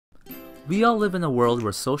We all live in a world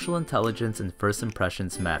where social intelligence and first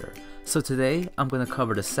impressions matter. So today, I'm going to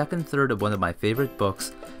cover the second third of one of my favorite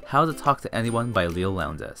books, How to Talk to Anyone by Leil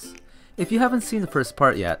Lowndes. If you haven't seen the first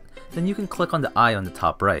part yet, then you can click on the eye on the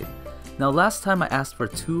top right. Now last time I asked for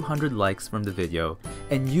 200 likes from the video,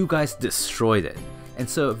 and you guys destroyed it. And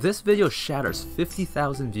so if this video shatters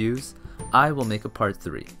 50,000 views, I will make a part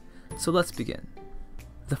 3. So let's begin.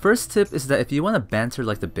 The first tip is that if you want to banter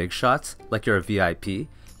like the big shots, like you're a VIP,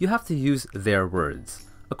 you have to use their words.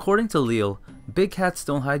 According to Leil, big cats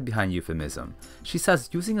don't hide behind euphemism. She says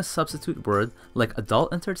using a substitute word like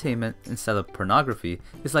adult entertainment instead of pornography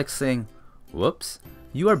is like saying, "Whoops,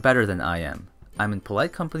 you are better than I am. I'm in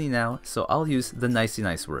polite company now, so I'll use the nicey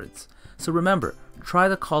nice words." So remember, try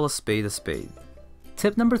to call a spade a spade.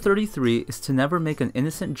 Tip number 33 is to never make an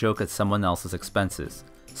innocent joke at someone else's expenses.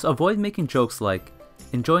 So avoid making jokes like,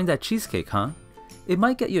 "Enjoying that cheesecake, huh?" It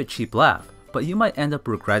might get you a cheap laugh, but you might end up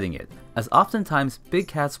regretting it, as oftentimes big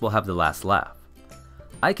cats will have the last laugh.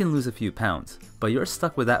 I can lose a few pounds, but you're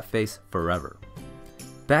stuck with that face forever.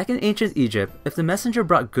 Back in ancient Egypt, if the messenger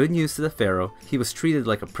brought good news to the pharaoh, he was treated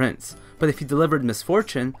like a prince, but if he delivered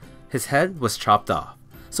misfortune, his head was chopped off.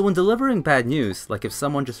 So when delivering bad news, like if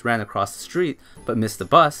someone just ran across the street but missed the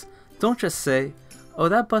bus, don't just say, "Oh,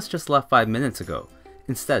 that bus just left 5 minutes ago."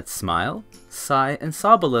 Instead, smile, sigh, and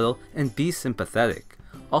sob a little, and be sympathetic.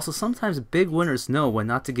 Also, sometimes big winners know when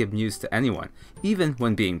not to give news to anyone, even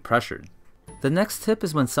when being pressured. The next tip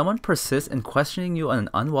is when someone persists in questioning you on an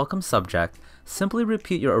unwelcome subject, simply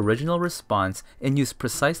repeat your original response and use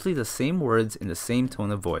precisely the same words in the same tone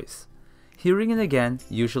of voice. Hearing it again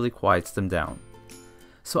usually quiets them down.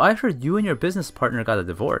 "So I heard you and your business partner got a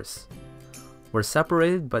divorce." "We're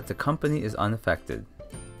separated, but the company is unaffected."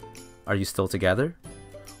 "Are you still together?"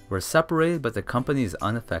 "We're separated, but the company is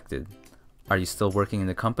unaffected." "Are you still working in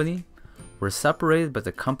the company?" "We're separated, but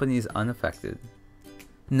the company is unaffected."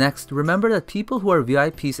 Next, remember that people who are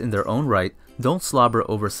VIPs in their own right don't slobber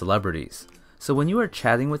over celebrities. So when you are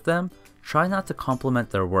chatting with them, try not to compliment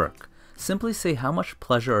their work. Simply say how much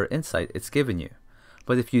pleasure or insight it's given you.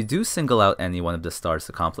 But if you do single out any one of the star's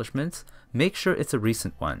accomplishments, make sure it's a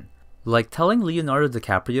recent one. Like telling Leonardo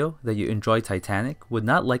DiCaprio that you enjoy Titanic would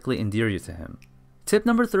not likely endear you to him. Tip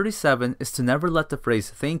number 37 is to never let the phrase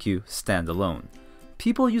 "thank you" stand alone.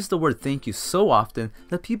 People use the word "thank you" so often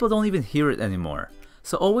that people don't even hear it anymore.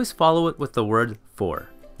 So always follow it with the word "for",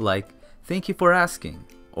 like "thank you for asking"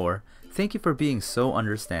 or "thank you for being so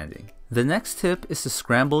understanding." The next tip is to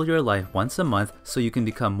scramble your life once a month so you can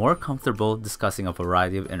become more comfortable discussing a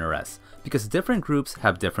variety of interests, because different groups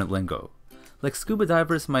have different lingo. Like scuba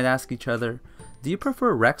divers might ask each other, "Do you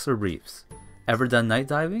prefer wrecks or reefs? Ever done night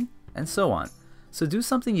diving?" And so on. So do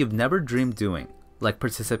something you've never dreamed doing, like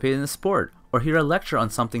participate in a sport or hear a lecture on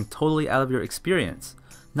something totally out of your experience.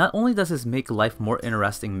 Not only does this make life more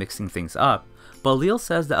interesting mixing things up, but Leil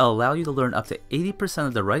says that it'll allow you to learn up to 80%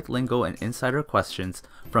 of the right lingo and insider questions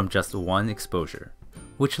from just one exposure.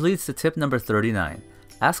 Which leads to tip number 39.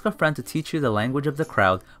 Ask a friend to teach you the language of the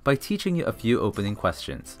crowd by teaching you a few opening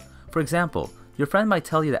questions. For example, your friend might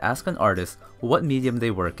tell you to ask an artist what medium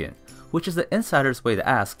they work in, which is the insider's way to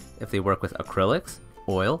ask if they work with acrylics,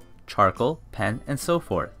 oil, charcoal, pen, and so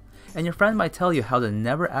forth. And your friend might tell you how to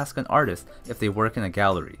never ask an artist if they work in a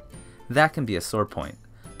gallery. That can be a sore point.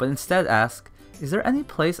 But instead ask, "Is there any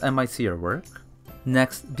place I might see your work?"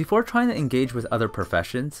 Next, before trying to engage with other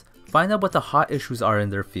professions, find out what the hot issues are in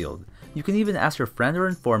their field. You can even ask your friend or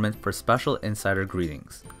informant for special insider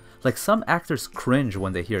greetings. Like some actors cringe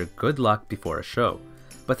when they hear "good luck" before a show,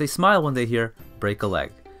 but they smile when they hear "break a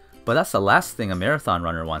leg." But that's the last thing a marathon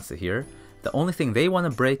runner wants to hear. The only thing they want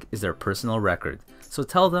to break is their personal record. So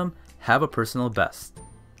tell them, have a personal best.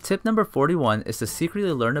 Tip number 41 is to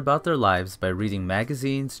secretly learn about their lives by reading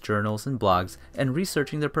magazines, journals, and blogs, and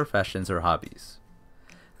researching their professions or hobbies.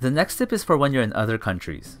 The next tip is for when you're in other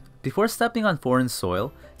countries. Before stepping on foreign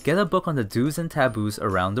soil, get a book on the do's and taboos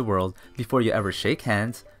around the world before you ever shake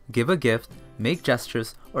hands, give a gift, make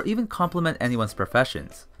gestures, or even compliment anyone's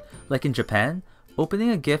professions. Like in Japan, opening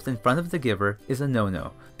a gift in front of the giver is a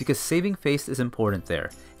no-no, because saving face is important there,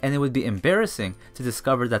 and it would be embarrassing to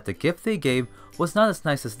discover that the gift they gave was not as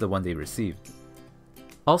nice as the one they received.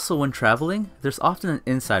 Also, when traveling, there's often an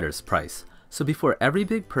insider's price, so before every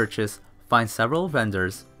big purchase, find several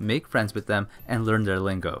vendors, make friends with them, and learn their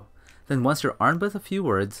lingo. Then once you're armed with a few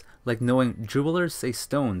words, like knowing jewelers say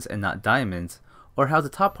stones and not diamonds, or how the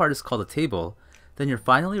top part is called a table, then you're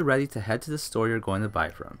finally ready to head to the store you're going to buy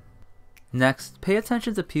from. Next, pay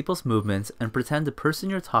attention to people's movements and pretend the person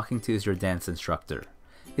you're talking to is your dance instructor.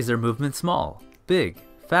 Is their movement small, big,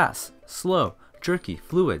 fast, slow, jerky,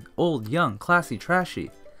 fluid, old, young, classy,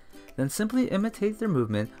 trashy? then simply imitate their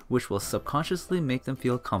movement, which will subconsciously make them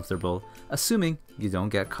feel comfortable, assuming you don't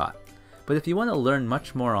get caught. But if you want to learn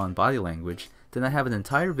much more on body language, then I have an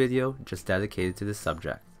entire video just dedicated to this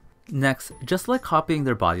subject. Next, just like copying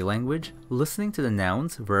their body language, listening to the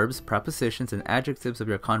nouns, verbs, prepositions, and adjectives of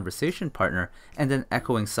your conversation partner and then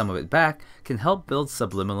echoing some of it back can help build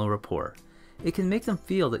subliminal rapport. It can make them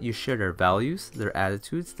feel that you share their values, their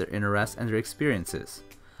attitudes, their interests, and their experiences.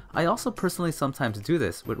 I also personally sometimes do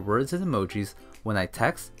this with words and emojis when I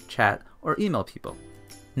text, chat, or email people.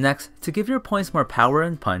 Next, to give your points more power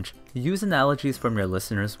and punch, use analogies from your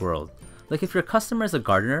listener's world. Like if your customer is a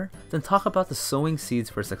gardener, then talk about the sowing seeds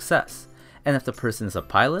for success. And if the person is a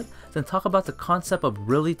pilot, then talk about the concept of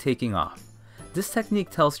really taking off. This technique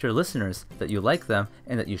tells your listeners that you like them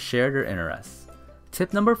and that you share their interests.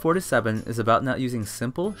 Tip number 47 is about not using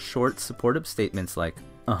simple, short, supportive statements like,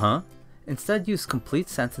 uh-huh. Instead, use complete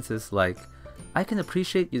sentences like, I can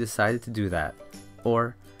appreciate you decided to do that.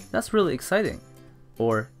 Or, that's really exciting.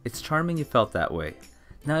 Or, it's charming you felt that way.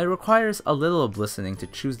 Now it requires a little of listening to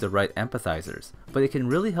choose the right empathizers, but it can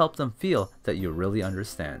really help them feel that you really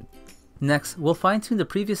understand. Next, we'll fine-tune the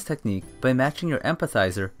previous technique by matching your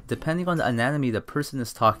empathizer depending on the anatomy the person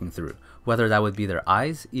is talking through, whether that would be their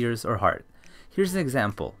eyes, ears, or heart. Here's an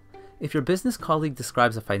example. If your business colleague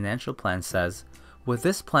describes a financial plan says, with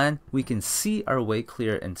this plan, we can see our way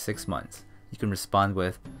clear in 6 months. You can respond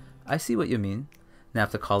with, I see what you mean. Now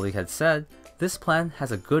if the colleague had said, this plan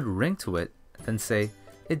has a good ring to it, then say,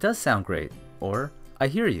 it does sound great, or I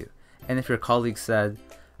hear you. And if your colleague said,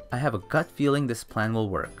 I have a gut feeling this plan will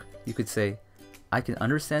work, you could say, I can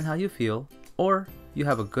understand how you feel, or you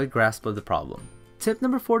have a good grasp of the problem. Tip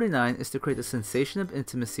number 49 is to create a sensation of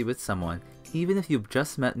intimacy with someone, even if you've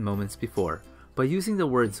just met moments before, by using the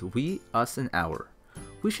words we, us, and our.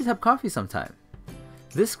 We should have coffee sometime.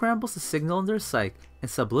 This scrambles the signal in their psyche and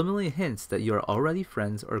subliminally hints that you are already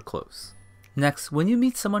friends or close. Next, when you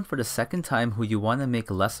meet someone for the second time who you want to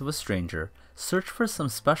make less of a stranger, search for some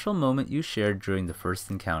special moment you shared during the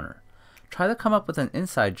first encounter. Try to come up with an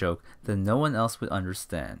inside joke that no one else would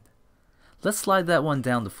understand. Let's slide that one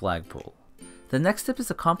down the flagpole. The next tip is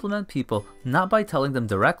to compliment people not by telling them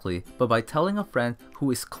directly, but by telling a friend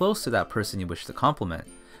who is close to that person you wish to compliment.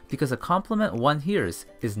 Because a compliment one hears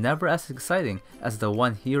is never as exciting as the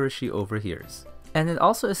one he or she overhears. And it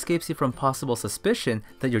also escapes you from possible suspicion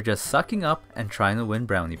that you're just sucking up and trying to win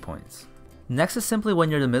brownie points. Next is simply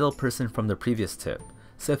when you're the middle person from the previous tip.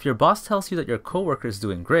 So if your boss tells you that your coworker is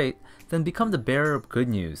doing great, then become the bearer of good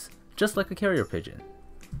news, just like a carrier pigeon.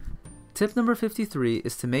 Tip number 53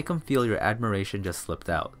 is to make them feel your admiration just slipped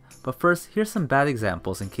out. But first, here's some bad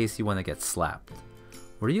examples in case you want to get slapped.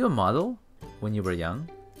 Were you a model when you were young?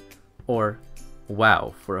 Or,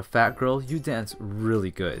 wow, for a fat girl, you dance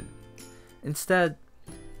really good. Instead,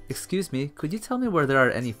 excuse me, could you tell me where there are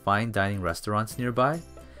any fine dining restaurants nearby?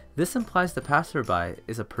 This implies the passerby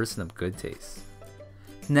is a person of good taste.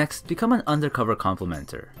 Next, become an undercover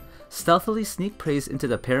complimenter. Stealthily sneak praise into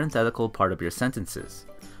the parenthetical part of your sentences.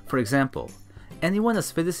 For example, anyone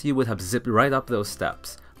as fit as you would have zipped right up those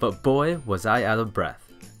steps, but boy was I out of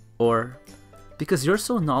breath. Or, because you're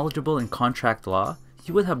so knowledgeable in contract law,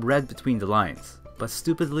 you would have read between the lines, but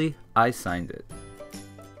stupidly, I signed it.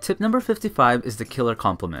 Tip number 55 is the killer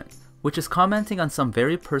compliment, which is commenting on some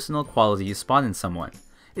very personal quality you spot in someone.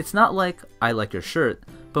 It's not like, I like your shirt,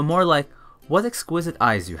 but more like, what exquisite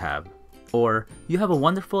eyes you have, or you have a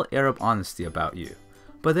wonderful air of honesty about you.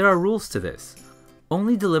 But there are rules to this.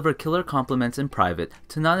 Only deliver killer compliments in private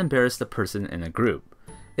to not embarrass the person in a group.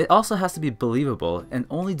 It also has to be believable and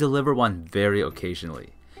only deliver one very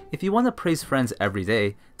occasionally. If you want to praise friends every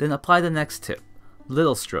day, then apply the next tip,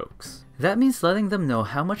 little strokes. That means letting them know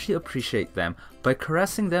how much you appreciate them by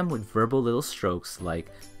caressing them with verbal little strokes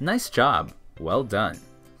like, nice job, well done,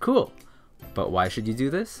 cool. But why should you do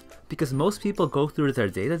this? Because most people go through their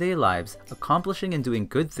day-to-day lives accomplishing and doing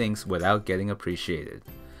good things without getting appreciated.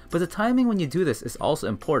 But the timing when you do this is also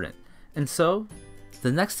important. And so,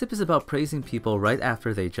 the next tip is about praising people right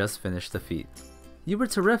after they just finished the feat. You were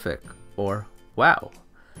terrific, or wow.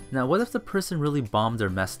 Now what if the person really bombed or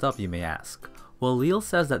messed up, you may ask? Well, Leil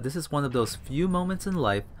says that this is one of those few moments in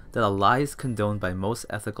life that a lie is condoned by most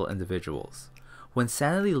ethical individuals. When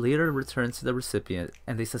sanity later returns to the recipient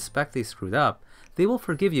and they suspect they screwed up, they will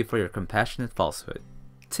forgive you for your compassionate falsehood.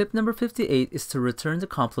 Tip number 58 is to return the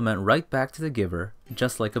compliment right back to the giver,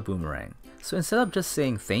 just like a boomerang. So instead of just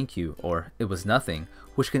saying thank you or it was nothing,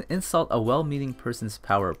 which can insult a well-meaning person's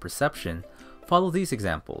power of perception, follow these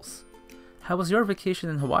examples. How was your vacation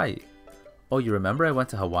in Hawaii? Oh, you remember I went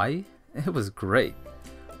to Hawaii? It was great.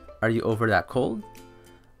 Are you over that cold?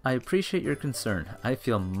 I appreciate your concern. I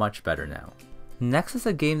feel much better now. Next is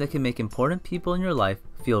a game that can make important people in your life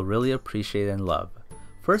feel really appreciated and loved.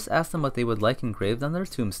 First ask them what they would like engraved on their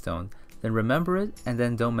tombstone, then remember it and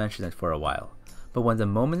then don't mention it for a while. But when the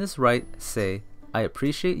moment is right, say, I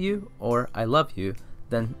appreciate you or I love you,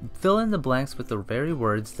 then fill in the blanks with the very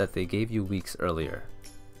words that they gave you weeks earlier.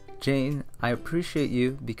 Jane, I appreciate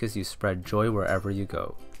you because you spread joy wherever you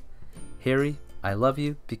go. Harry, I love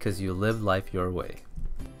you because you live life your way.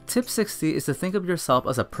 Tip 60 is to think of yourself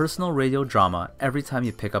as a personal radio drama every time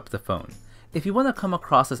you pick up the phone. If you want to come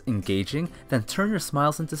across as engaging, then turn your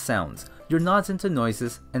smiles into sounds, your nods into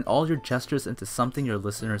noises, and all your gestures into something your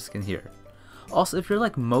listeners can hear. Also, if you're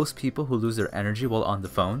like most people who lose their energy while on the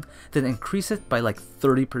phone, then increase it by like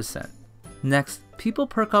 30%. Next, people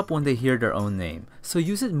perk up when they hear their own name, so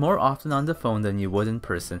use it more often on the phone than you would in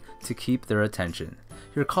person to keep their attention.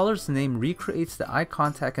 Your caller's name recreates the eye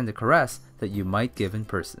contact and the caress that you might give in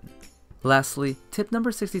person. Lastly, tip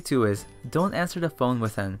number 62 is, don't answer the phone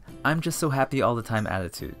with an I'm just so happy all the time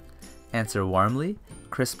attitude. Answer warmly,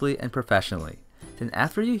 crisply, and professionally. Then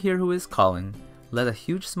after you hear who is calling, let a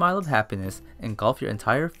huge smile of happiness engulf your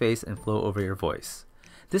entire face and flow over your voice.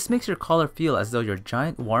 This makes your caller feel as though your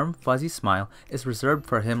giant warm fuzzy smile is reserved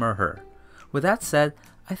for him or her. With that said,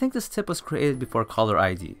 I think this tip was created before caller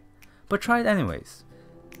ID, but try it anyways.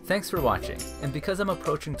 Thanks for watching, and because I'm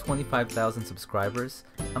approaching 25,000 subscribers,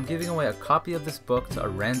 I'm giving away a copy of this book to a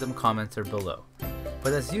random commenter below.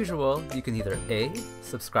 But as usual, you can either A,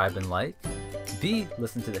 subscribe and like, B,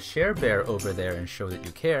 listen to the share bear over there and show that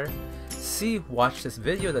you care, C, watch this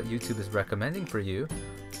video that YouTube is recommending for you,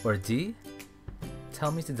 or D,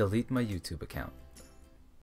 tell me to delete my YouTube account.